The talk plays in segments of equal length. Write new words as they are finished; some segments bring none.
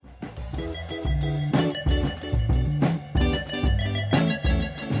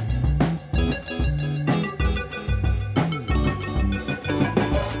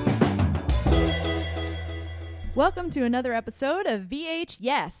Welcome to another episode of VH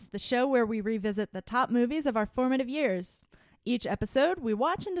Yes, the show where we revisit the top movies of our formative years. Each episode, we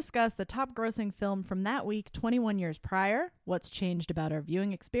watch and discuss the top grossing film from that week 21 years prior, what's changed about our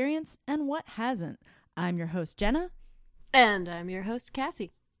viewing experience, and what hasn't. I'm your host, Jenna. And I'm your host,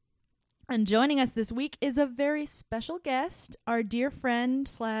 Cassie. And joining us this week is a very special guest, our dear friend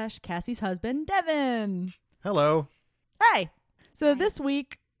 / Cassie's husband, Devin. Hello. Hi. So this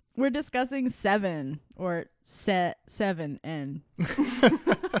week, we're discussing Se7en, or Se7en.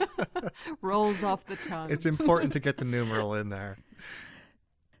 Rolls off the tongue. It's important to get the numeral in there.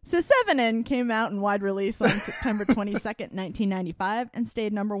 Se7en came out in wide release on September 22nd, 1995, and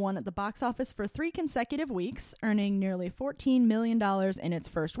stayed number one at the box office for 3 consecutive weeks, earning nearly $14 million in its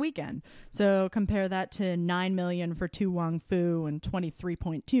first weekend. So compare that to $9 million for Tu Wong Fu and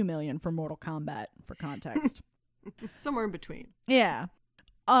 $23.2 million for Mortal Kombat, for context. Somewhere in between. Yeah.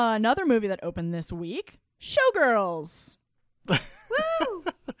 Another movie that opened this week, Showgirls. Woo!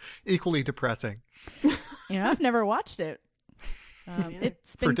 Equally depressing. I've never watched it.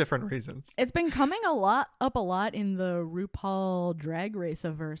 It's been, for different reasons. It's been coming up a lot in the RuPaul Drag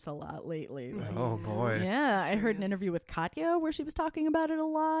Race-averse a lot lately. Oh, boy. Yeah, I heard an interview with Katya where she was talking about it a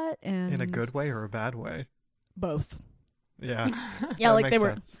lot. And in a good way or a bad way? Both. Yeah. Yeah, like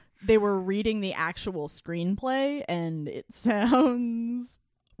they were reading the actual screenplay, and it sounds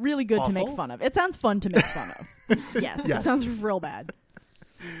really good to make fun of. It sounds fun to make fun of. Yes, it sounds real bad.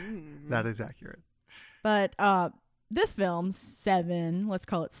 That is accurate. But this film, Se7en, let's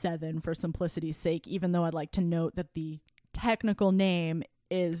call it Se7 for simplicity's sake, even though I'd like to note that the technical name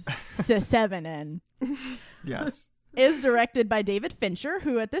is Se7en. Yes. Is directed by David Fincher,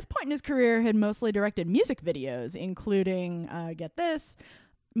 who at this point in his career had mostly directed music videos, including, get this,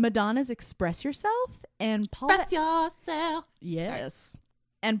 Madonna's Express Yourself and Express Yourself. Yes. Sorry.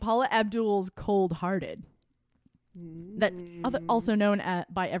 And Paula Abdul's Cold Hearted. That also known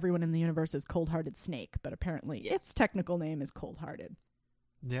by everyone in the universe as Cold Hearted Snake, but apparently its technical name is Cold Hearted.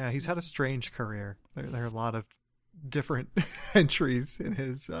 Yeah, he's had a strange career. There are a lot of different entries in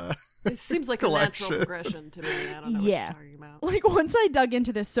his it seems like collection. A natural progression to me. I don't know what you're talking about. Like, once I dug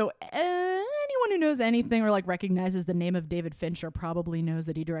into this, so anyone who knows anything or like recognizes the name of David Fincher probably knows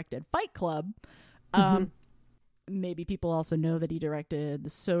that he directed Fight Club. Maybe people also know that he directed The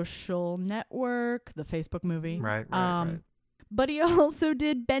Social Network, the Facebook movie. Right. But he also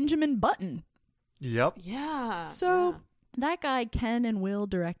did Benjamin Button. Yep. Yeah. So that guy can and will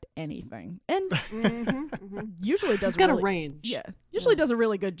direct anything. And usually does He's got a range. Yeah. Usually does a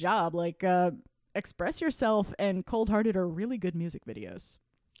really good job. Like Express Yourself and Cold Hearted are really good music videos.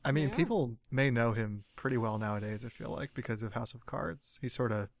 I mean, people may know him pretty well nowadays, I feel like, because of House of Cards. He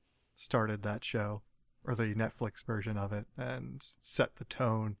sort of started that show, or the Netflix version of it, and set the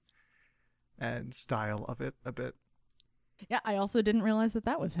tone and style of it a bit. Yeah, I also didn't realize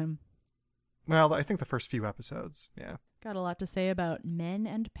that was him. Well, I think the first few episodes, yeah. Got a lot to say about men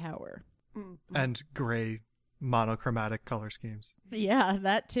and power. And gray monochromatic color schemes. Yeah,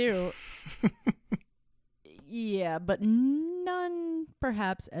 that too. Yeah, but none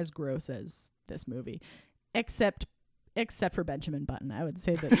perhaps as gross as this movie. Except for Benjamin Button. I would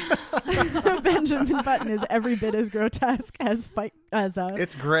say that Benjamin Button is every bit as grotesque as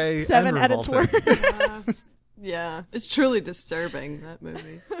it's gray Se7en and at its worst. Yeah, it's truly disturbing, that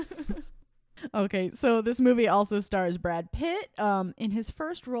movie. Okay, so this movie also stars Brad Pitt in his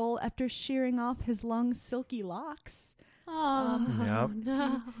first role after shearing off his long silky locks.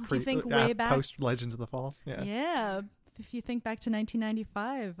 No. If you think way back, post Legends of the Fall. Yeah. If you think back to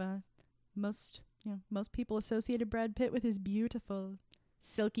 1995, most people associated Brad Pitt with his beautiful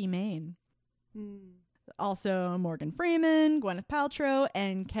silky mane. Also Morgan Freeman, Gwyneth Paltrow,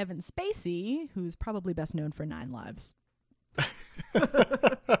 and Kevin Spacey, who's probably best known for 9 Lives.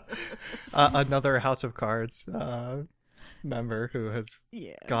 Another House of Cards member who has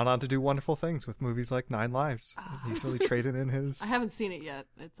gone on to do wonderful things with movies like 9 Lives. He's really traded in his... I haven't seen it yet.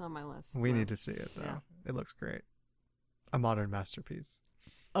 It's on my list. We need to see it, though. Yeah. It looks great. A modern masterpiece.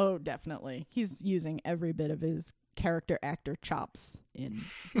 Oh, definitely. He's using every bit of his character actor chops in...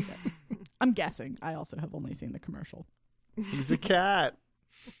 I'm guessing. I also have only seen the commercial. He's a cat.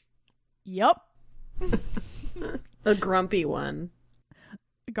 Yup. A grumpy one.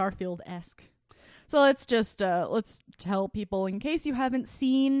 Garfield-esque. So let's just let's tell people, in case you haven't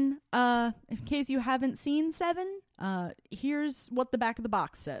seen Se7en, here's what the back of the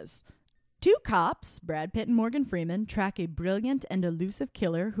box says. Two cops, Brad Pitt and Morgan Freeman, track a brilliant and elusive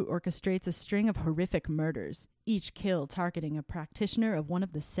killer who orchestrates a string of horrific murders, each kill targeting a practitioner of one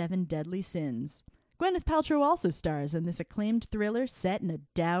of the 7 deadly sins. Gwyneth Paltrow also stars in this acclaimed thriller set in a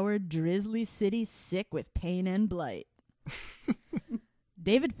dour, drizzly city sick with pain and blight.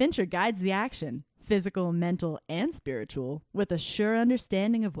 David Fincher guides the action, physical, mental, and spiritual, with a sure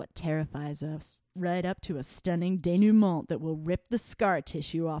understanding of what terrifies us, right up to a stunning denouement that will rip the scar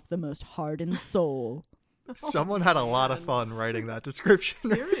tissue off the most hardened soul. Someone had a lot of fun writing that description.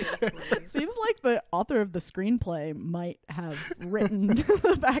 Seriously. Seems like the author of the screenplay might have written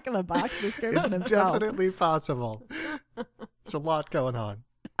the back of the box description It's himself. definitely possible. There's a lot going on.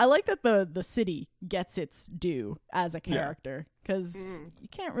 I like that the city gets its due as a character, because you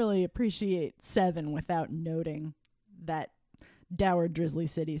can't really appreciate Seven without noting that dour, drizzly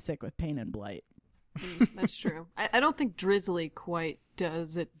city sick with pain and blight. That's true. I don't think drizzly quite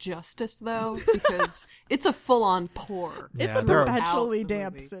does it justice, though, because it's a full-on pour. It's Yeah, a there are perpetually Out the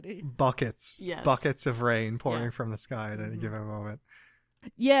damp movie. city. buckets of rain pouring Yeah. from the sky at any given moment.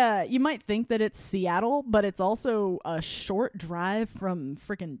 Yeah, you might think that it's Seattle, but it's also a short drive from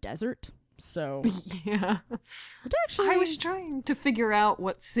freaking desert. So, Yeah. which actually, I was trying to figure out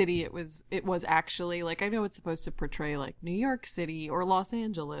what city it was actually. Like, I know it's supposed to portray, like, New York City or Los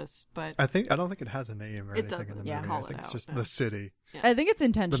Angeles, but I don't think it has a name or It anything doesn't, in the yeah, movie. call I think it it's out, just though. the city. I think it's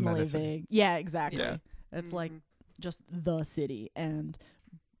intentionally medicine. vague. Yeah, exactly. Yeah. It's like just the city, and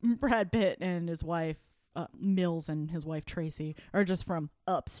Brad Pitt and his wife Mills and his wife Tracy are just from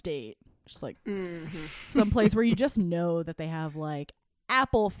upstate, just like someplace where you just know that they have like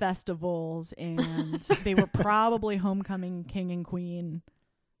apple festivals, and they were probably homecoming king and queen.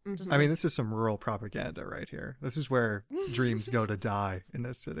 Just I mean, this is some rural propaganda right here. This is where dreams go to die in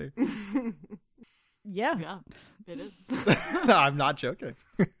this city. yeah. yeah, it is. I'm not joking.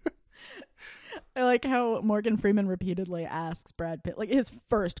 I like how Morgan Freeman repeatedly asks Brad Pitt, like, his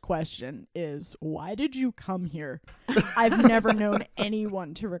first question is, why did you come here? I've never known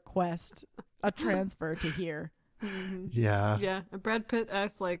anyone to request a transfer to here. Yeah. Yeah, and Brad Pitt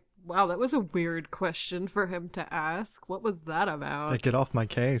asks, like, wow, that was a weird question for him to ask. What was that about? Like, get off my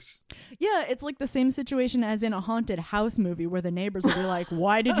case. Yeah, it's like the same situation as in a haunted house movie where the neighbors will be like,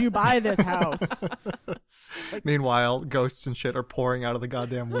 why did you buy this house? Meanwhile, ghosts and shit are pouring out of the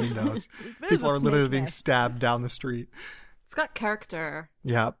goddamn windows. There's People a are literally snake being nest. stabbed down the street. It's got character.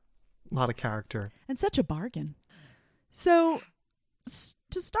 Yeah. A lot of character. And such a bargain. So,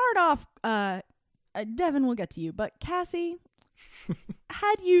 to start off, Devin, we'll get to you, but Cassie,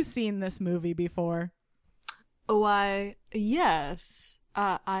 had you seen this movie before? Why, yes,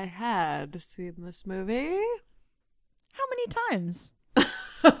 I had seen this movie. How many times?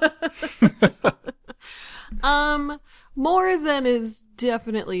 More than is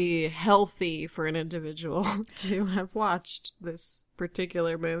definitely healthy for an individual to have watched this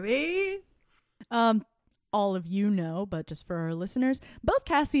particular movie. All of you know, but just for our listeners, both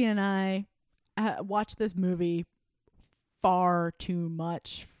Cassie and I watched this movie far too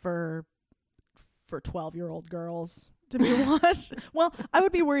much for 12-year-old girls to be watched. Well, I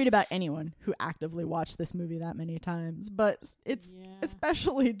would be worried about anyone who actively watched this movie that many times, but it's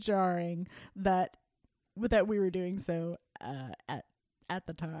especially jarring that we were doing so at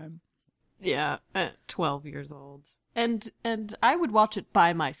the time. Yeah, at 12 years old. And I would watch it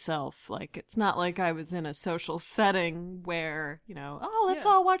by myself. Like, it's not like I was in a social setting where, let's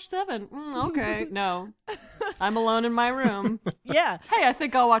all watch Seven. Okay, no. I'm alone in my room. Yeah. Hey, I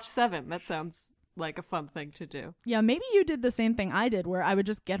think I'll watch Seven. That sounds like a fun thing to do. Yeah, maybe you did the same thing I did, where I would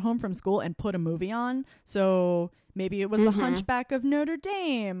just get home from school and put a movie on. So maybe it was The Hunchback of Notre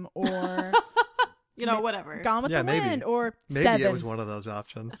Dame, or Whatever. Gone with the maybe. Wind, or Maybe Seven. it was one of those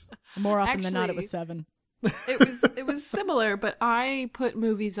options. More often than not, it was Actually, Seven. It was similar, but I put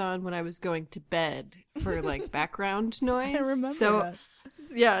movies on when I was going to bed for like background noise. I remember so that.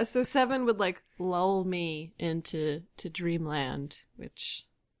 yeah, so Seven would like lull me into dreamland, which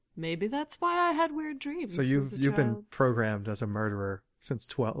maybe that's why I had weird dreams. So as a you've been child. programmed as a murderer since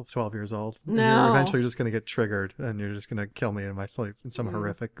 12 years old. And No. you're eventually just going to get triggered and you're just going to kill me in my sleep in some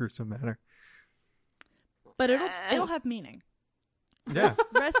horrific, gruesome manner. But it'll have meaning. Yeah.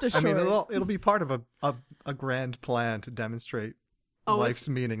 Rest I assured. mean, it'll be part of a grand plan to demonstrate life's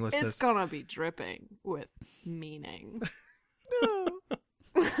meaninglessness. It's gonna be dripping with meaning.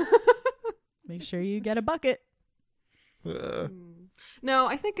 Make sure you get a bucket. No,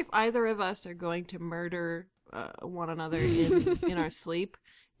 I think if either of us are going to murder one another in our sleep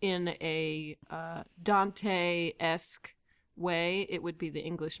in a Dante-esque way, it would be the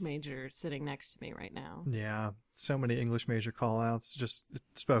English major sitting next to me right now. Yeah, so many English major call-outs. Just it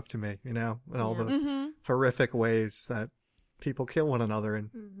spoke to me, and all Yeah. the horrific ways that people kill one another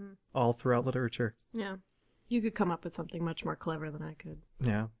and all throughout literature. Yeah. You could come up with something much more clever than I could.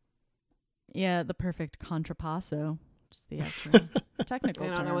 Yeah. Yeah, the perfect contrapasso. Just the actual technical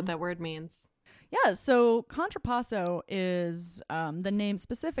term. I don't know what that word means. Yeah, so contrapasso is the name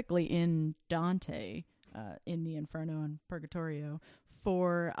specifically in Dante, in the Inferno and Purgatorio,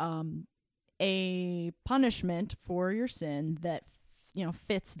 for a punishment for your sin that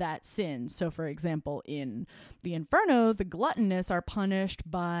fits that sin. So, for example, in the Inferno, the gluttonous are punished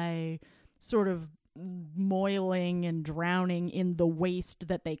by sort of moiling and drowning in the waste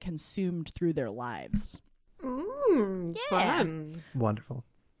that they consumed through their lives. Fun. Wonderful.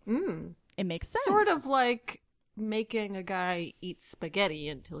 It makes sense. Sort of like making a guy eat spaghetti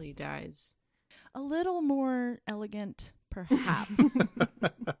until he dies. A little more elegant, perhaps.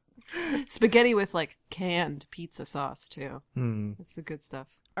 Spaghetti with like canned pizza sauce too. Hmm. That's the good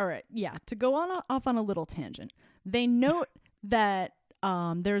stuff. All right, yeah. To go off on a little tangent, they note that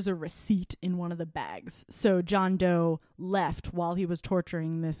there's a receipt in one of the bags. So John Doe left while he was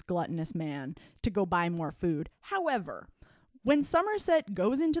torturing this gluttonous man to go buy more food. However, when Somerset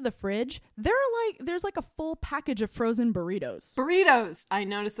goes into the fridge, there's like a full package of frozen burritos. Burritos! I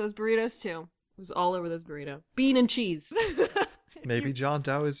noticed those burritos too. It was all over those burritos. Bean and cheese. Maybe John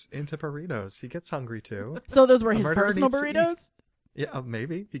Doe is into burritos. He gets hungry too. So those were A his murderer personal needs to eat. burritos? Yeah,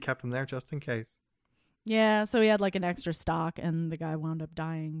 maybe. He kept them there just in case. Yeah, so he had like an extra stock, and the guy wound up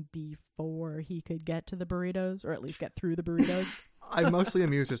dying before he could get to the burritos, or at least get through the burritos. I'm mostly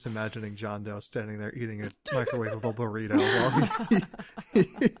amused just imagining John Doe standing there eating a microwavable burrito while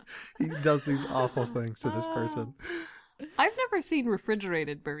he does these awful things to this person. I've never seen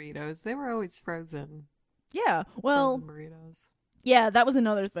refrigerated burritos. They were always frozen. Yeah, well, Frozen burritos. yeah, that was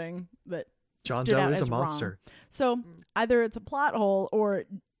another thing that John stood Doe out is a as wrong. monster. So either it's a plot hole or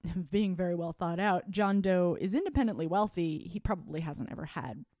being very well thought out. John Doe is independently wealthy. He probably hasn't ever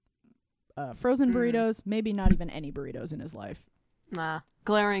had frozen burritos, maybe not even any burritos in his life. Nah.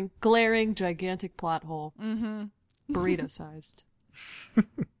 Glaring, gigantic plot hole. Mm-hmm. Burrito-sized.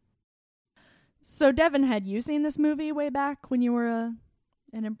 So, Devin, had you seen this movie way back when you were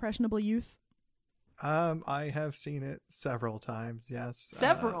an impressionable youth? I have seen it several times, yes.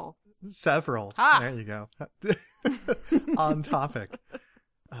 Several. Several. Ha! There you go. On topic.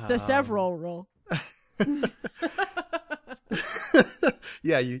 So several rule.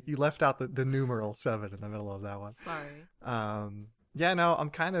 Yeah, you left out the numeral 7 in the middle of that one. Sorry. Yeah, no, I'm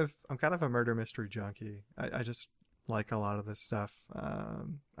kind of a murder mystery junkie. I just like a lot of this stuff.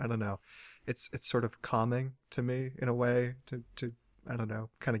 I don't know. It's sort of calming to me in a way to I don't know,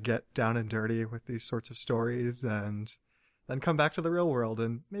 kind of get down and dirty with these sorts of stories and then come back to the real world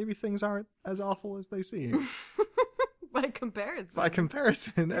and maybe things aren't as awful as they seem. By comparison. By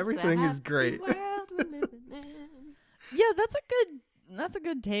comparison, everything is great. Yeah, that's a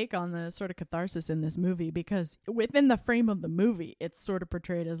good take on the sort of catharsis in this movie, because within the frame of the movie, it's sort of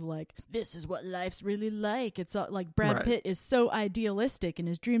portrayed as like, this is what life's really like. It's like Brad Right. Pitt is so idealistic and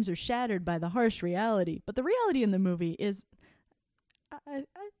his dreams are shattered by the harsh reality. But the reality in the movie is,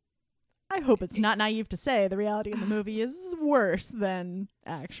 I hope it's not naive to say, the reality in the movie is worse than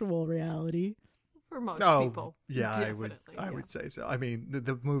actual reality. For most Oh, people. yeah, Definitely, I yeah. would say so. I mean,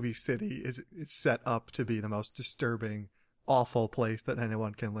 the movie City is set up to be the most disturbing, awful place that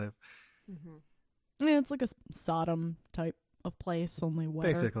anyone can live. Mm-hmm. Yeah, it's like a Sodom type of place, only wetter.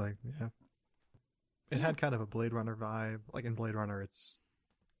 Basically, yeah. It had kind of a Blade Runner vibe. Like in Blade Runner, it's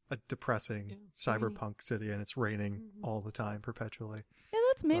a depressing cyberpunk city, and it's raining all the time, perpetually. Yeah,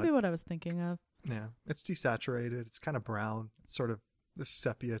 that's maybe But- what I was thinking of. Yeah, it's desaturated. It's kind of brown. It's sort of the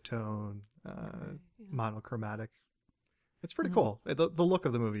sepia tone, monochromatic. It's pretty cool. The look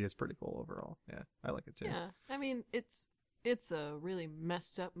of the movie is pretty cool overall. Yeah, I like it too. Yeah, I mean, it's a really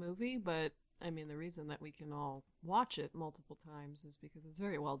messed up movie, but I mean, the reason that we can all watch it multiple times is because it's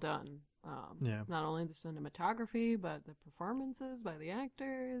very well done. Yeah. Not only the cinematography, but the performances by the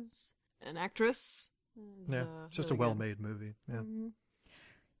actors and actress. Yeah, it's just a well-made movie. Yeah. Mm-hmm.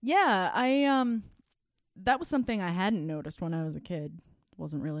 Yeah, that was something I hadn't noticed when I was a kid.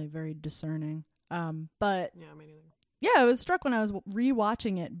 Wasn't really very discerning. But Yeah, me neither. yeah, I was struck when I was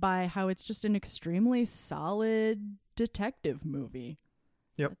rewatching it by how it's just an extremely detective movie.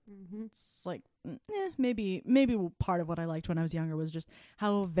 Yep. Mm-hmm. It's like maybe part of what I liked when I was younger was just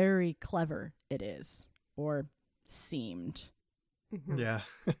how very clever it is, or seemed. Mm-hmm. Yeah.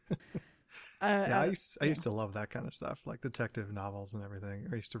 Yeah, I used to love that kind of stuff, like detective novels and everything.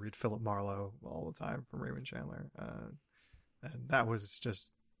 I used to read Philip Marlowe all the time from Raymond Chandler. And that was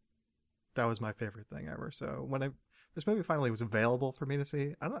my favorite thing ever. So when this movie finally was available for me to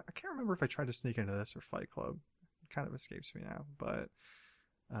see, I can't remember if I tried to sneak into this or Fight Club. It kind of escapes me now, but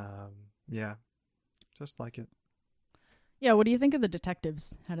yeah, just like it. Yeah, what do you think of the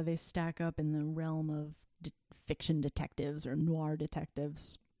detectives? How do they stack up in the realm of fiction detectives or noir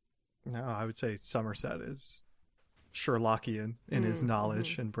detectives? No, I would say Somerset is Sherlockian in his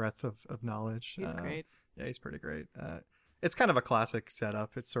knowledge and breadth of knowledge. He's great. Yeah, he's pretty great. It's kind of a classic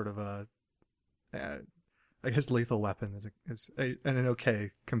setup. It's sort of his Lethal Weapon is an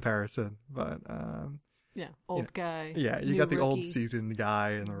okay comparison, but old guy. Yeah, you got the rookie. old seasoned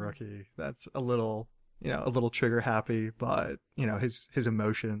guy and the rookie. That's a little trigger happy, but his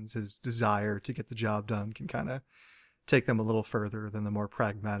emotions, his desire to get the job done can kind of take them a little further than the more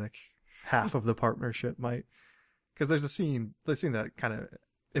pragmatic half of the partnership might. Because there's the scene that kind of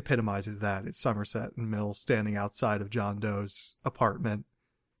epitomizes that. It's Somerset and Mills standing outside of John Doe's apartment,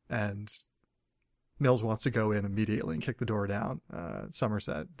 and Mills wants to go in immediately and kick the door down.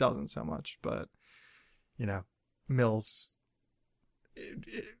 Somerset doesn't so much, but Mills,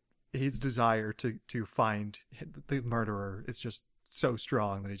 his desire to find the murderer is just so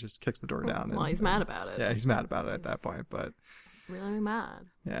strong that he just kicks the door down. Well, he's mad about it. Yeah, he's mad about it at that point, but really mad.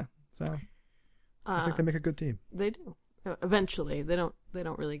 Yeah, so I think they make a good team. They do. Eventually, they don't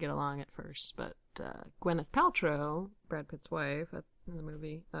really get along at first, but Gwyneth Paltrow, Brad Pitt's wife in the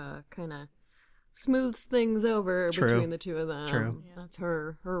movie, kind of smooths things over between the two of them. True. Yeah. That's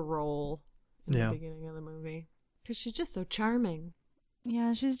her role in the beginning of the movie, because she's just so charming.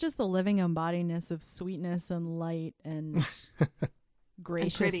 Yeah, she's just the living embodiment of sweetness and light and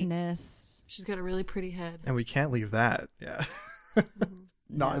graciousness. And she's got a really pretty head. And we can't leave that. Yeah.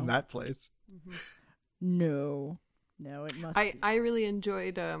 Not in that place. Mm-hmm. No, it must be. I really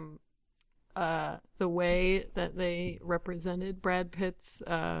enjoyed the way that they represented Brad Pitt's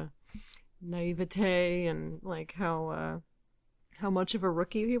naivete and like how much of a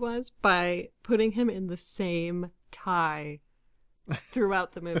rookie he was by putting him in the same tie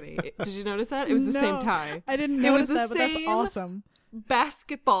throughout the movie. Did you notice that? It was the same tie. I didn't notice that, but that's awesome.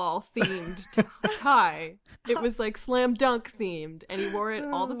 Basketball themed tie. It was like slam dunk themed, and he wore it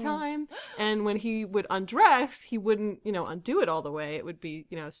all the time. And when he would undress, he wouldn't, undo it all the way. It would be,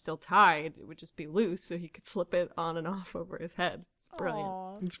 still tied. It would just be loose, so he could slip it on and off over his head. It's brilliant.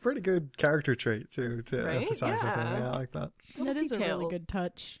 Aww. It's a pretty good character trait too to emphasize with him. Yeah, I like that. That is a really good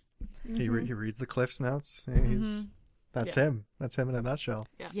touch. Mm-hmm. He reads the Cliff's Notes. That's him. That's him in a nutshell.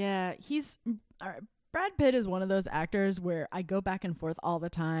 Yeah, he's Brad Pitt is one of those actors where I go back and forth all the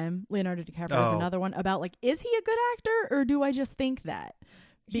time. Leonardo DiCaprio is another one about like, is he a good actor or do I just think that?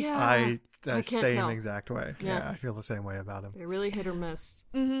 I can't same tell. exact way. Yeah, I feel the same way about him. They really hit or miss.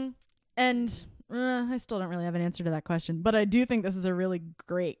 Mm-hmm. And I still don't really have an answer to that question, but I do think this is a really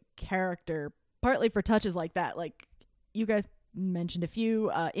great character, partly for touches like that. Like you guys mentioned a few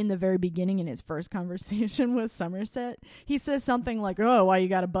in the very beginning in his first conversation with Somerset. He says something like, "Oh, why you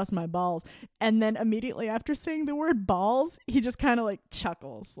gotta bust my balls?" And then immediately after saying the word balls, he just kind of like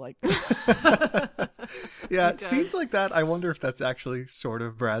chuckles. Like, yeah, scenes like that. I wonder if that's actually sort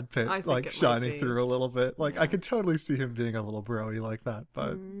of Brad Pitt, like shining through a little bit. Like, I could totally see him being a little broy like that.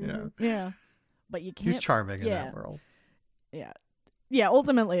 But yeah, but you can't. He's charming in that world. Yeah.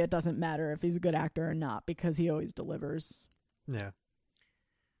 Ultimately, it doesn't matter if he's a good actor or not because he always delivers. Yeah.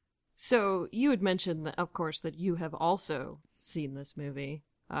 So you had mentioned, that, of course, that you have also seen this movie.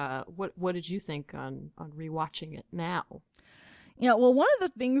 What did you think on rewatching it now? Yeah, well, one of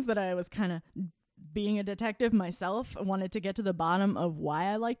the things that I was kind of being a detective myself, I wanted to get to the bottom of why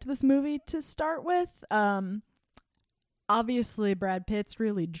I liked this movie to start with. Obviously, Brad Pitt's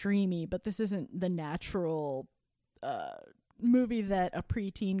really dreamy, but this isn't the natural movie that a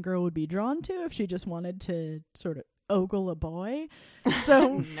preteen girl would be drawn to if she just wanted to sort of ogle a boy.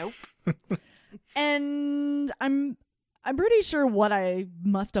 So nope. And I'm pretty sure what I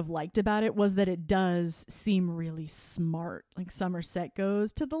must have liked about it was that it does seem really smart. Like Somerset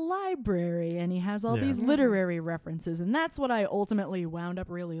goes to the library and he has all these literary references, and that's what I ultimately wound up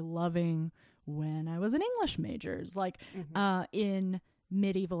really loving when I was an English major. Like in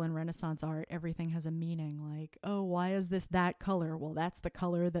medieval and Renaissance art, everything has a meaning. Like, oh, why is this that color? Well, that's the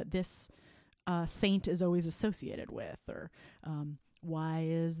color that this saint is always associated with. Or why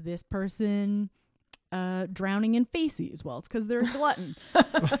is this person drowning in feces? Well, it's because they're a glutton.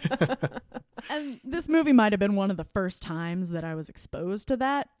 And this movie might have been one of the first times that I was exposed to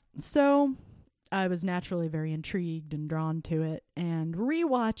that. So I was naturally very intrigued and drawn to it. And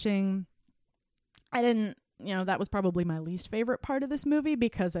rewatching, I didn't, that was probably my least favorite part of this movie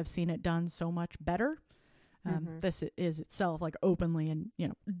because I've seen it done so much better. This is itself like openly, and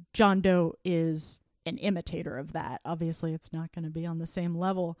John Doe is an imitator of that. Obviously, it's not going to be on the same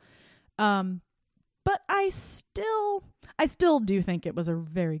level, but I still do think it was a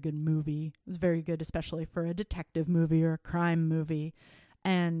very good movie. It was very good, especially for a detective movie or a crime movie,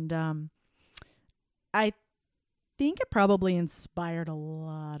 and I think it probably inspired a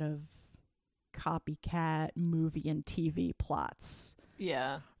lot of copycat movie and TV plots.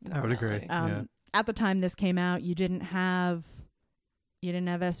 Yeah, I would agree. At the time this came out, you didn't have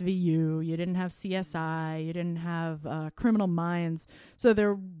SVU, you didn't have CSI, you didn't have Criminal Minds.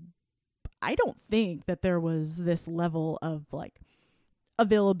 So I don't think that there was this level of like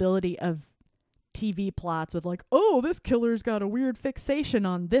availability of TV plots with like, oh, this killer's got a weird fixation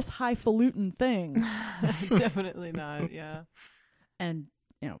on this highfalutin thing. Definitely not. Yeah, and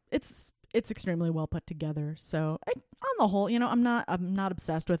it's extremely well put together. So on the whole, I'm not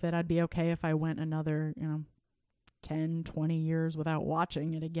obsessed with it. I'd be okay if I went another 10, 20 years without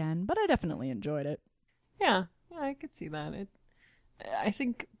watching it again, but I definitely enjoyed it. Yeah, I could see that. I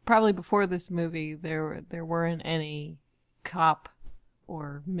think probably before this movie there weren't any cop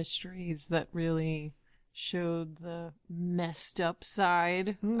or mysteries that really showed the messed up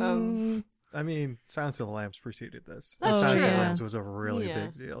side of. I mean, Silence of the Lambs preceded this. That's Silence true. of the Lambs was a really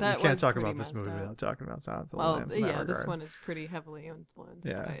big deal. That You can't was talk pretty about this movie messed up. without talking about Silence of the Lambs. In that regard. This one is pretty heavily influenced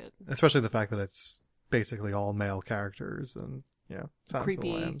by it. Especially the fact that it's basically all male characters and Silence of the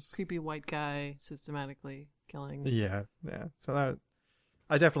Lambs. Creepy white guy systematically killing. Yeah. So that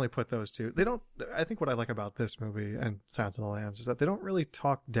I definitely put those two. I think what I like about this movie and Silence of the Lambs is that they don't really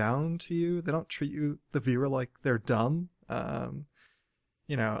talk down to you. They don't treat you, the viewer, like they're dumb.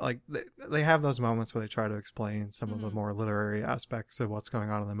 Like they have those moments where they try to explain some of the more literary aspects of what's going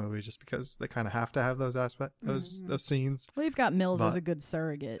on in the movie, just because they kind of have to have those those scenes. Well, you've got Mills as a good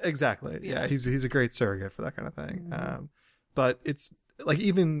surrogate. Exactly. Yeah, he's a great surrogate for that kind of thing. But it's like,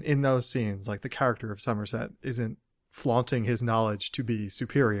 even in those scenes, like the character of Somerset isn't flaunting his knowledge to be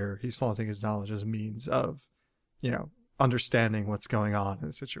superior. He's flaunting his knowledge as a means of, understanding what's going on in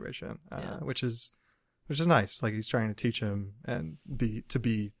the situation, which is nice. Like, he's trying to teach him and to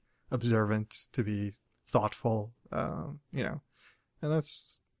be observant, to be thoughtful, and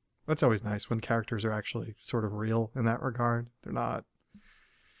that's always nice when characters are actually sort of real in that regard. They're not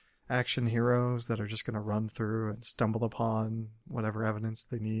action heroes that are just going to run through and stumble upon whatever evidence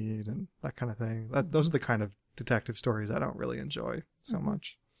they need and that kind of thing. Those are the kind of detective stories I don't really enjoy so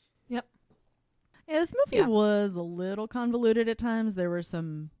much. Yep. Yeah, this movie was a little convoluted at times. There were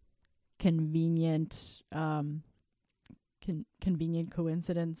some convenient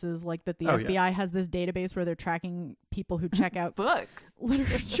coincidences, like that the FBI has this database where they're tracking people who check out books,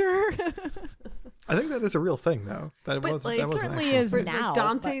 literature. I think that is a real thing, though. That was certainly is thing. now.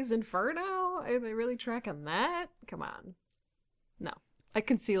 Dante's Inferno? Are they really tracking that? Come on. No. I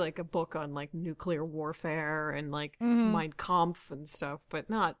can see like a book on like nuclear warfare and like Mein Kampf and stuff, but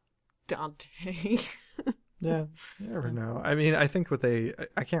not Dante. Yeah, you never know. I mean, I think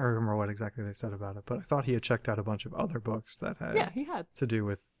I can't remember what exactly they said about it, but I thought he had checked out a bunch of other books that had to do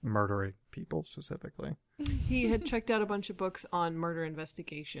with murdering people specifically. He had checked out a bunch of books on murder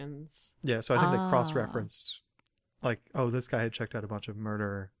investigations. Yeah, so I think they cross-referenced, like, oh, this guy had checked out a bunch of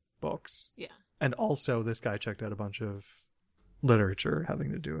murder books. Yeah. And also this guy checked out a bunch of literature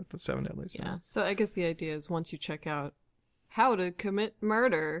having to do with the Seven Deadly Sins. Yeah, so I guess the idea is once you check out how to commit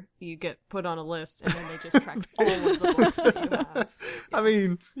murder, you get put on a list, and then they just track all of the books that you have. Yeah. I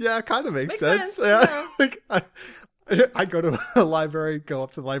mean, yeah, it kind of makes sense. Yeah. Like, I go to a library, go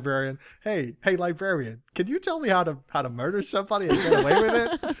up to the librarian. Hey, librarian, can you tell me how to murder somebody and get away with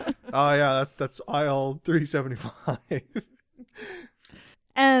it? Oh yeah, that's aisle 375.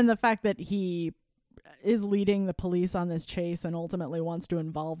 And the fact that he is leading the police on this chase and ultimately wants to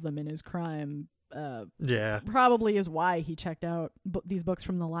involve them in his crime. Probably is why he checked out these books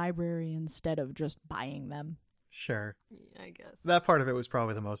from the library instead of just buying them. Sure. Yeah, I guess. That part of it was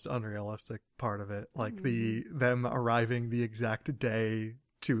probably the most unrealistic part of it. Like them arriving the exact day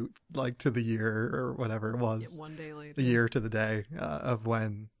to the year or whatever it was. Yeah, one day later. The year to the day of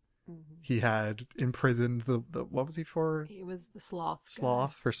when he had imprisoned the what was he for? He was the sloth.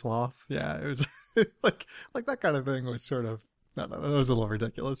 Sloth. Yeah, it was like that kind of thing was sort of no, that was a little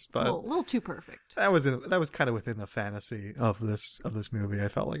ridiculous, but a little too perfect. That was kind of within the fantasy of this movie. I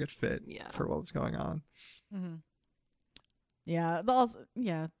felt like it fit for what was going on. Mm-hmm. Yeah,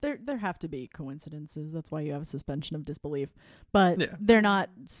 there have to be coincidences. That's why you have a suspension of disbelief. But they're not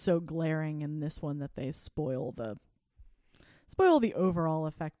so glaring in this one that they spoil the overall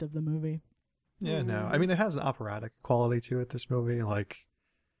effect of the movie. Yeah, no. I mean, it has an operatic quality to it, this movie. Like,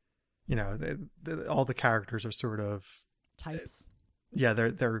 you know, all the characters are sort of Types. yeah,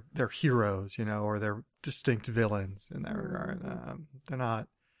 they're heroes, you know, or they're distinct villains in that regard. They're not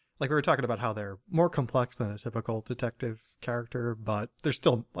like we were talking about how they're more complex than a typical detective character, but they're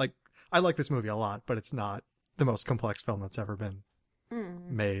still like I like this movie a lot, but it's not the most complex film that's ever been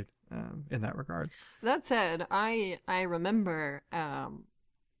made in that regard. That said, I remember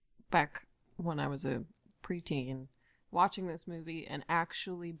back when I was a preteen watching this movie and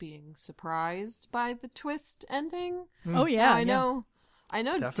actually being surprised by the twist ending. Oh yeah, Now, I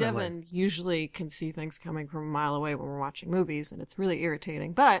know Definitely. Devin usually can see things coming from a mile away when we're watching movies, and it's really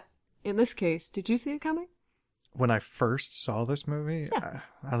irritating. But in this case, did you see it coming? When I first saw this movie, Yeah.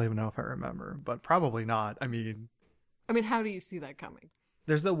 I don't even know if I remember, but probably not. I mean, How do you see that coming?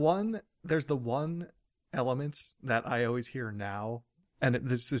 there's the one element that I always hear now, and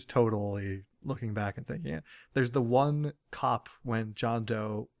this is totally looking back and thinking it. There's the one cop when John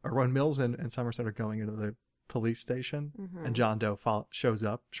Doe or when Mills and Somerset are going into the police station, and John Doe shows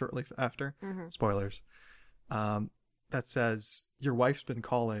up shortly after. Spoilers. That says your wife's been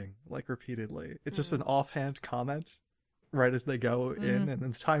calling like repeatedly. It's just an offhand comment right as they go in, and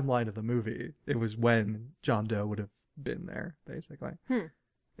in the timeline of the movie, it was when John Doe would have been there, basically.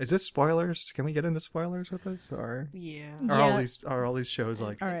 Is this spoilers? Can we get into spoilers with this, or Yeah. are all these shows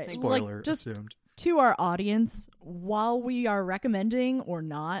like All right. spoiler Like, just assumed? to our audience, while we are recommending or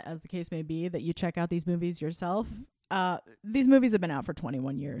not, as the case may be, that you check out these movies yourself, these movies have been out for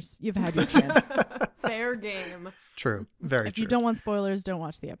 21 years. You've had your chance. Fair game. True, very If true. you don't want spoilers, don't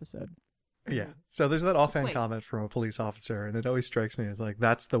watch the episode. Yeah. So there's that offhand wait. comment from a police officer, and it always strikes me as like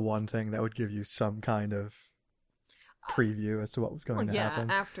that's the one thing that would give you some kind of preview as to what was going to happen.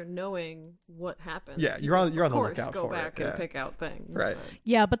 After knowing what happens. Yeah, you you're on can, the of course, lookout go for it, back yeah. and pick out things. Right. but-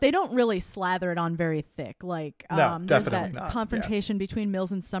 Yeah, but they don't really slather it on very thick. Like, No, there's definitely that not, confrontation between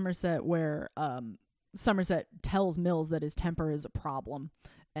Mills and Somerset where Somerset tells Mills that his temper is a problem.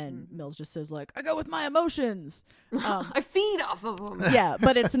 And Mills just says, like, I go with my emotions. I feed off of them. Yeah,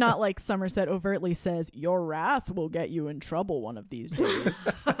 but it's not like Somerset overtly says, your wrath will get you in trouble one of these days,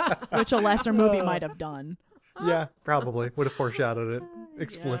 which a lesser movie might have done. Yeah, probably would have foreshadowed it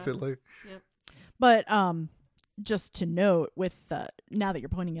explicitly. Yep. But just to note, with now that you're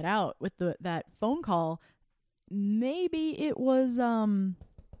pointing it out, with that phone call, maybe it was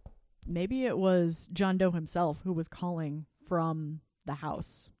John Doe himself who was calling from the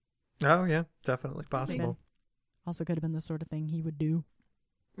house. Oh yeah, definitely possible. Also could have been the sort of thing he would do.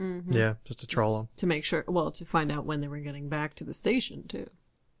 Mm-hmm. Yeah, just to troll him. To make sure, to find out when they were getting back to the station, too.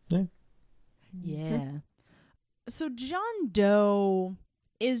 Yeah. Yeah. So John Doe,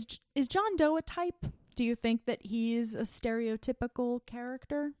 is John Doe a type? Do you think that he's a stereotypical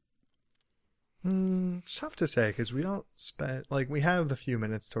character? It's tough to say because we don't spend we have the few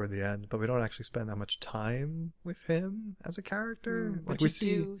minutes toward the end, but we don't actually spend that much time with him as a character. But we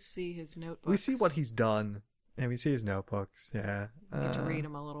do see his notebooks. we see what he's done, and we see his notebooks. Yeah, You get to read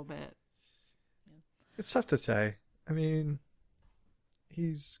him a little bit. It's tough to say. I mean,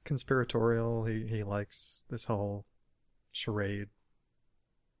 he's conspiratorial. He likes this whole charade.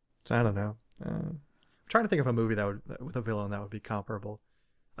 So I don't know. I'm trying to think of a movie that would with a villain that would be comparable.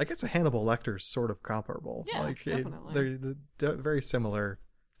 I guess Hannibal Lecter's sort of comparable. Yeah, definitely. They're very similar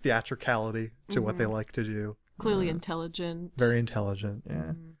theatricality to what they like to do. Clearly intelligent. Very intelligent,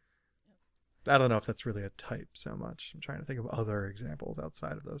 yeah. I don't know if that's really a type so much. I'm trying to think of other examples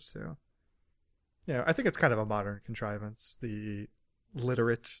outside of those two. Yeah, I think it's kind of a modern contrivance. The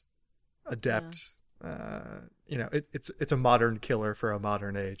literate, adept, it's a modern killer for a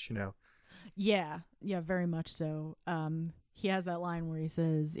modern age, you know. Yeah, very much so. He has that line where he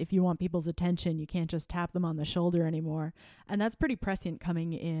says, if you want people's attention, you can't just tap them on the shoulder anymore. And that's pretty prescient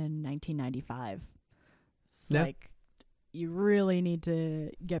coming in 1995. It's like, you really need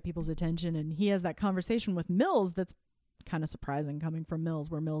to get people's attention. And he has that conversation with Mills that's kind of surprising coming from Mills,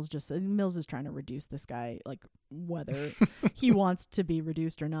 where Mills is trying to reduce this guy, like whether he wants to be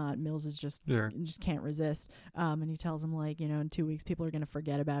reduced or not. Mills is just can't resist. And he tells him, like, in 2 weeks, people are going to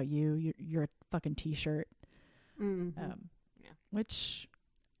forget about you. You're a fucking t-shirt. Which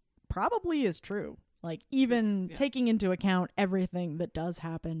probably is true. Like, even taking into account everything that does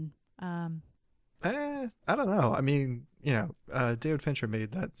happen. I don't know. I mean, David Fincher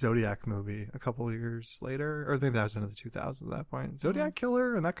made that Zodiac movie a couple of years later, or maybe that was into the 2000s at that point. Zodiac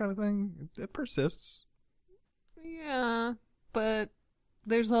Killer and that kind of thing, it persists. Yeah, but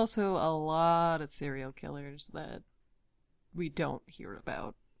there's also a lot of serial killers that we don't hear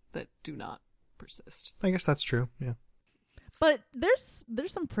about that do not persist. I guess that's true, yeah. But there's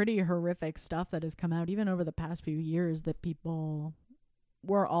some pretty horrific stuff that has come out even over the past few years that people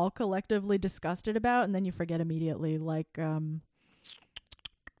we're all collectively disgusted about, and then you forget immediately. Like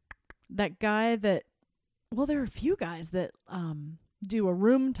that guy that, well, there are a few guys that do a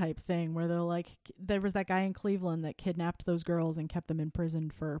room type thing where they're like, there was that guy in Cleveland that kidnapped those girls and kept them in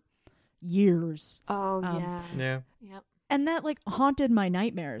prison for years. Oh, yeah. Yeah. Yep. And that like haunted my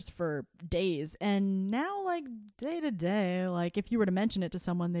nightmares for days. And now, like, day to day, like if you were to mention it to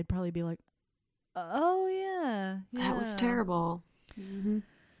someone, they'd probably be like, oh yeah, That was terrible. Mm-hmm.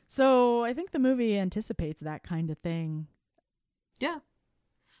 So I think the movie anticipates that kind of thing. Yeah.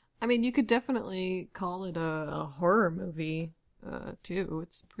 I mean, you could definitely call it a horror movie, too.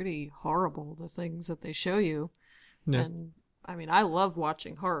 It's pretty horrible, the things that they show you. Yeah. And, I mean, I love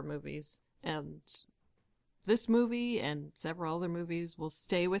watching horror movies, and this movie and several other movies will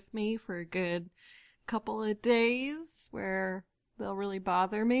stay with me for a good couple of days where they'll really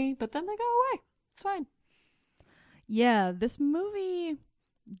bother me, but then they go away. It's fine. Yeah, this movie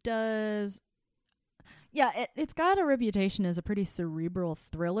does... Yeah, it's got a reputation as a pretty cerebral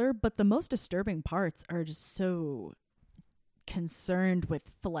thriller, but the most disturbing parts are just so concerned with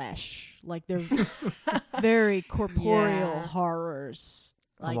flesh. Like, they're very corporeal horrors.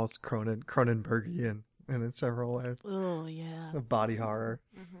 Like, Almost Cronenbergian in several ways. Oh, yeah. The body horror.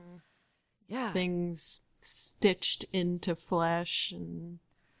 Mm-hmm. Yeah. Things stitched into flesh and...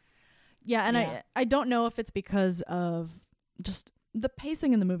 Yeah, and Yeah. I don't know if it's because of just... The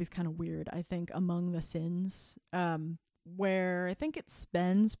pacing in the movie is kind of weird, I think, among the sins, where I think it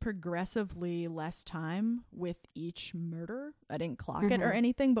spends progressively less time with each murder. I didn't clock it or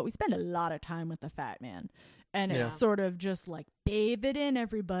anything, but we spend a lot of time with the fat man. And Yeah. it's sort of just like, bathe it in,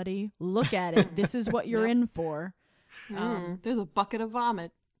 everybody. Look at it. This is what you're Yep. in for. There's a bucket of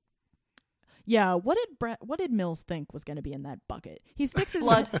vomit. Yeah, what did Mills think was going to be in that bucket? He sticks his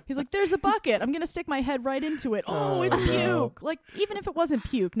Blood. head. He's like, "There's a bucket. I'm going to stick my head right into it. Oh, Oh, it's no. puke." Like, even if it wasn't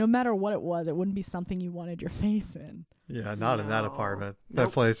puke, no matter what it was, it wouldn't be something you wanted your face in. Yeah, not in that No. apartment. Nope.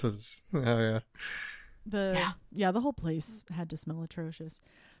 That place was... Oh, yeah. The whole place had to smell atrocious.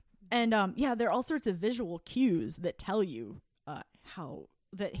 And there are all sorts of visual cues that tell you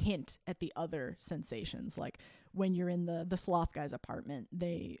that hint at the other sensations. Like when you're in the sloth guy's apartment,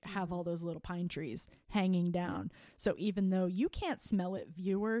 they have all those little pine trees hanging down. So even though you can't smell it,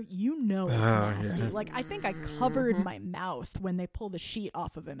 viewer, you know it's nasty. yeah. Like, I think I covered my mouth when they pull the sheet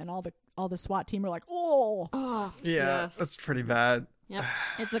off of him, and all the SWAT team were like, "Oh." Oh, Yeah, yes. that's pretty bad. Yep.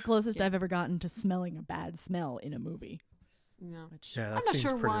 It's the closest I've ever gotten to smelling a bad smell in a movie. Yeah. Which, Yeah, that I'm not seems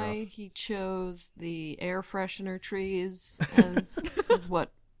sure pretty why rough. he chose the air freshener trees as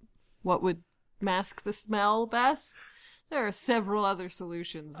what would mask the smell best. There are several other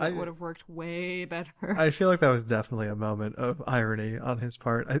solutions that would have worked way better. I feel like that was definitely a moment of irony on his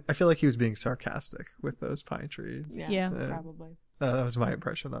part. I feel like he was being sarcastic with those pine trees. Yeah. Probably. That was my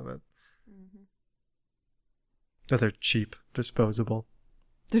impression of it. Mm-hmm. That they're cheap, disposable.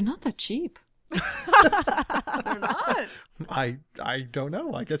 They're not that cheap. They're not. I don't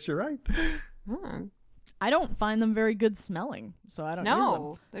know. I guess you're right. Hmm. I don't find them very good smelling, so I don't use them.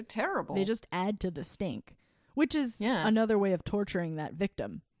 No, they're terrible. They just add to the stink, which is Yeah. another way of torturing that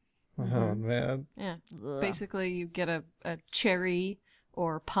victim. Oh man. yeah. Ugh. Basically, you get a cherry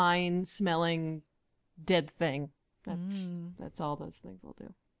or pine smelling dead thing. That's all those things will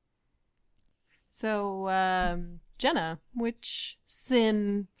do. So, Jenna, which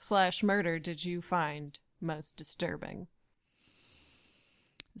sin/murder did you find most disturbing?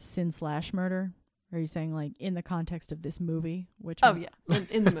 Sin/murder? Are you saying, like, in the context of this movie? Which Oh one? yeah,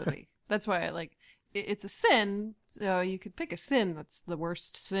 in the movie. That's why it's a sin. So you could pick a sin that's the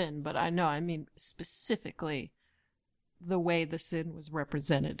worst sin, but I mean specifically the way the sin was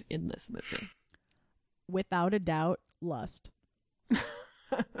represented in this movie. Without a doubt, lust.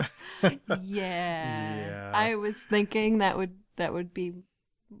 Yeah. I was thinking that would be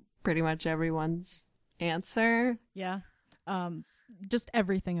pretty much everyone's answer. Yeah. Just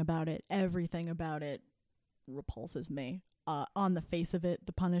everything about it repulses me. On the face of it,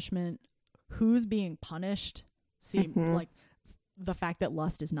 the punishment, who's being punished, like the fact that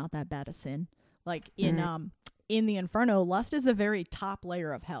lust is not that bad a sin. Like in the Inferno, lust is the very top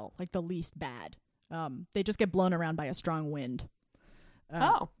layer of hell, like the least bad. They just get blown around by a strong wind.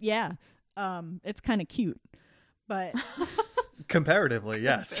 Yeah. It's kind of cute, but Comparatively,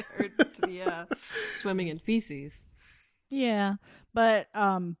 yes. Compared to the swimming in feces. yeah, but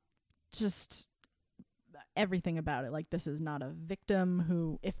just everything about it. Like, this is not a victim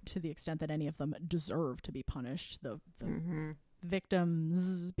who, if to the extent that any of them deserve to be punished, the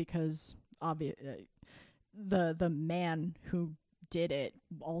victims, because the man who did it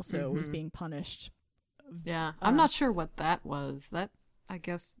also was being punished. Yeah, I'm not sure what that was. That I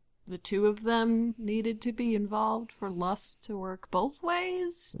guess the two of them needed to be involved for lust to work both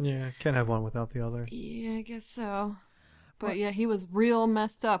ways. Yeah, can't have one without the other. Yeah, I guess so. But yeah, he was real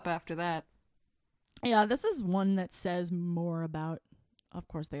messed up after that. Yeah, this is one that says more about, of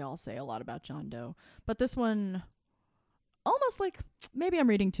course, they all say a lot about John Doe, but this one, almost like, maybe I'm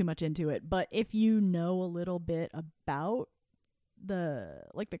reading too much into it, but if you know a little bit about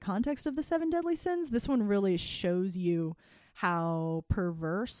the context of the 7 deadly sins, this one really shows you how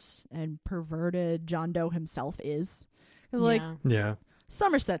perverse and perverted John Doe himself is. Like, Yeah.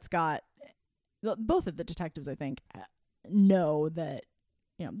 Somerset's got, both of the detectives, I think, know that,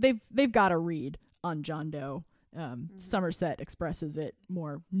 you know, they've got a read on John Doe. Somerset expresses it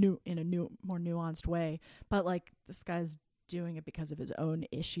more more nuanced way, but like, this guy's doing it because of his own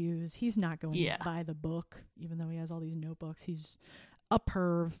issues. He's not going by the book, even though he has all these notebooks. He's a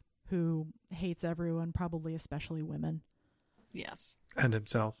perv who hates everyone, probably especially women. Yes. And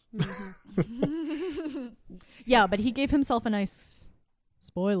himself. Yeah, but he gave himself a nice,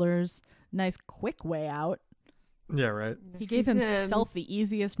 spoilers, nice quick way out. Yeah, right. He gave himself the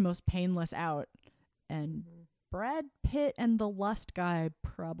easiest, most painless out. And Brad Pitt and the lust guy,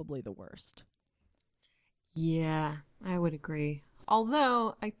 probably the worst. Yeah, I would agree.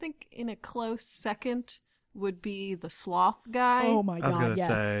 Although, I think in a close second would be the sloth guy. Oh my God, I was gonna yes.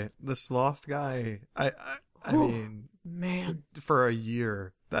 say, the sloth guy, I mean, man. for a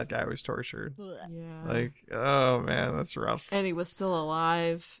year, that guy was tortured. Yeah. Like, oh man, that's rough. And he was still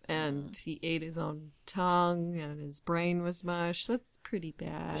alive, and he ate his own tongue, and his brain was mush. That's pretty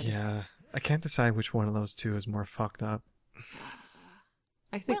bad. Yeah. I can't decide which one of those two is more fucked up.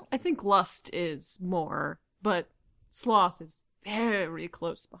 I think lust is more, but sloth is very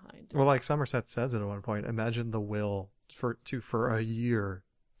close behind. Well, like Somerset says at one point, imagine the will for a year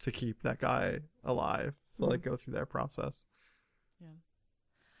to keep that guy alive. So like go through that process. Yeah.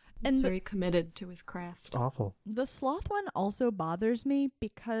 He's very committed to his craft. It's awful. The sloth one also bothers me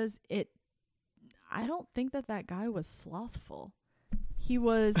because I don't think that guy was slothful. He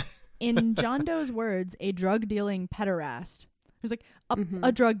was, in John Doe's words, a drug-dealing pederast. He was like,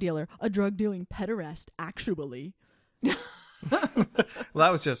 a drug dealer, a drug-dealing pederast, actually. Well,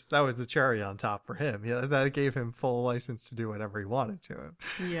 that was the cherry on top for him. Yeah, that gave him full license to do whatever he wanted to him.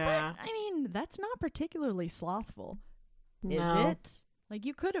 Yeah. But, I mean, that's not particularly slothful, is No. it? Like,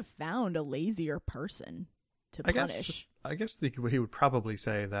 you could have found a lazier person to punish. I guess he would probably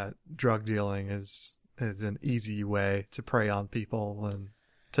say that drug dealing is an easy way to prey on people and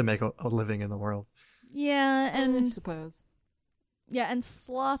to make a living in the world. Yeah, and I suppose. Yeah, and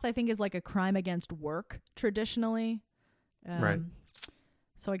sloth, I think, is like a crime against work traditionally. Right.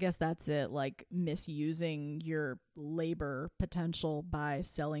 So I guess that's it. Like, misusing your labor potential by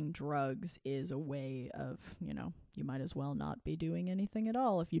selling drugs is a way of, you know, you might as well not be doing anything at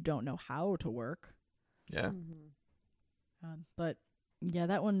all if you don't know how to work. Yeah. But yeah,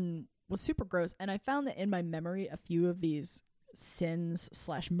 that one was super gross. And I found that in my memory, a few of these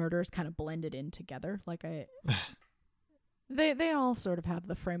sins/murders kind of blended in together. Like they all sort of have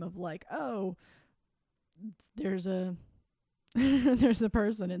the frame of like, oh, there's a there's a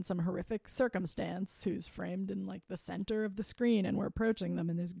person in some horrific circumstance who's framed in like the center of the screen, and we're approaching them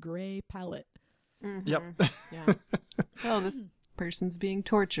in this gray palette. Yep. Yeah. Oh, this person's being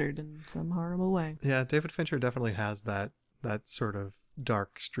tortured in some horrible way. Yeah, David Fincher definitely has that sort of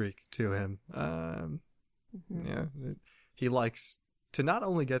dark streak to him. Yeah, he likes to not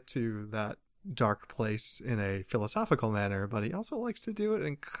only get to that dark place in a philosophical manner, but he also likes to do it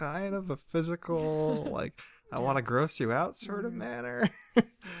in kind of a physical, like, I want to gross you out sort of manner.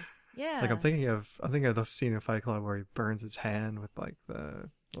 Yeah. Like I'm thinking of the scene in Fight Club where he burns his hand with like the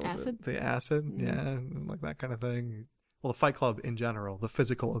acid. The acid, yeah, and like that kind of thing. Well, the Fight Club in general, the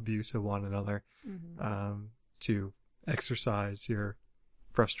physical abuse of one another, to exercise your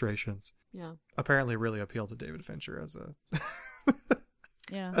frustrations. Yeah. Apparently, really appealed to David Fincher as a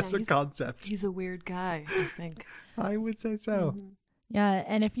yeah. a concept. He's a weird guy, I think. I would say so. Yeah,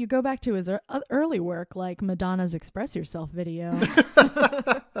 and if you go back to his early work, like Madonna's "Express Yourself" video,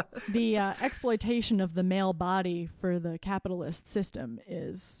 the exploitation of the male body for the capitalist system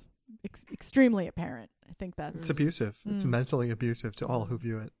is extremely apparent. I think It's abusive. It's mentally abusive to all who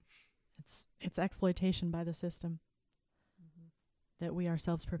view it. It's exploitation by the system that we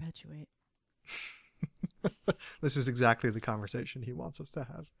ourselves perpetuate. This is exactly the conversation he wants us to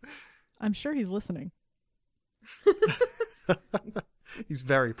have. I'm sure he's listening. He's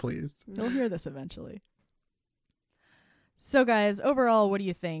very pleased. He'll hear this eventually. So, guys, overall, what do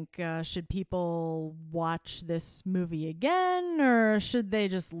you think? Should people watch this movie again, or should they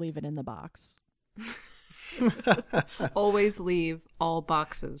just leave it in the box? Always leave all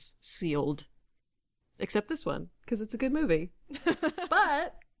boxes sealed. Except this one, because it's a good movie.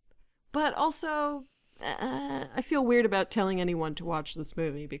 But also, I feel weird about telling anyone to watch this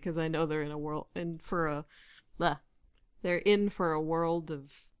movie because I know they're they're in for a world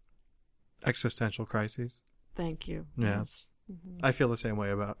of Existential crises. Thank you. Yes. Mm-hmm. I feel the same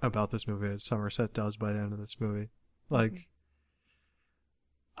way about this movie as Somerset does by the end of this movie. Like,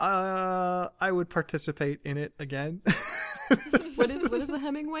 I would participate in it again. What is the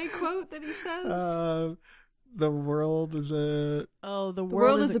Hemingway quote that he says? The world is the the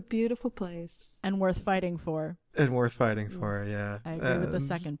world is a beautiful place and worth fighting for. And worth fighting for, yeah. I agree with the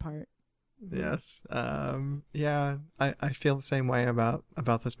second part. Yes. Yeah, I feel the same way about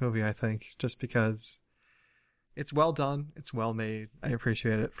this movie, I think, just because it's well done, it's well made. I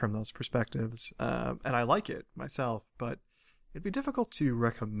appreciate it from those perspectives. And I like it myself, but it'd be difficult to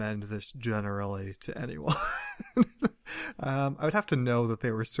recommend this generally to anyone. I would have to know that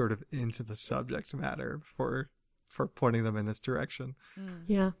they were sort of into the subject matter for pointing them in this direction.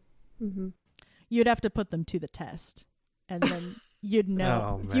 Yeah. Mm-hmm. You'd have to put them to the test, and then you'd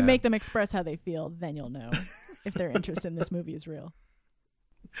know. Oh, if you man. make them express how they feel, then you'll know if their interest in this movie is real.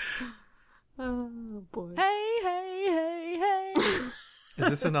 Oh, boy. Hey, hey, hey, hey. Is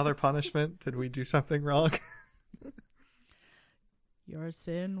this another punishment? Did we do something wrong? Your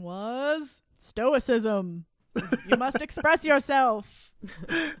sin was stoicism. You must express yourself.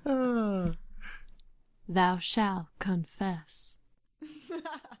 Thou shalt confess.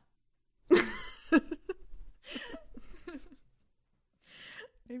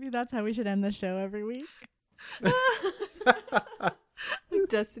 Maybe that's how we should end the show every week.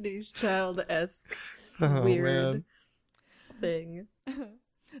 Destiny's Child-esque Oh, weird man. thing.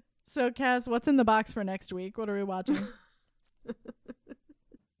 So, Cass, what's in the box for next week? What are we watching?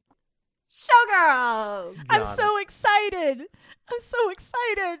 Showgirls! I'm Got so excited. I'm so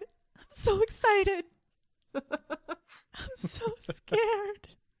excited. I'm so excited. I'm so scared.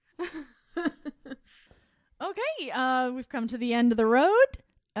 Okay, we've come to the end of the road,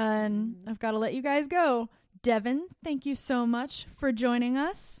 and I've got to let you guys go. Devin, thank you so much for joining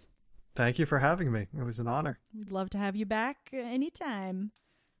us. Thank you for having me. It was an honor. We'd love to have you back anytime.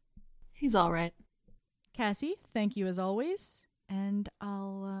 He's all right. Cassie, thank you as always, and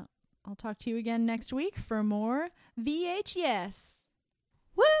I'll talk to you again next week for more VHS.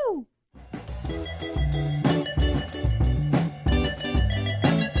 Woo!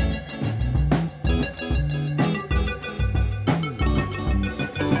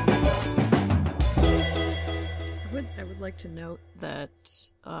 I would like to note that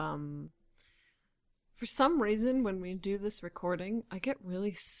for some reason when we do this recording, I get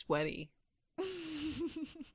really sweaty.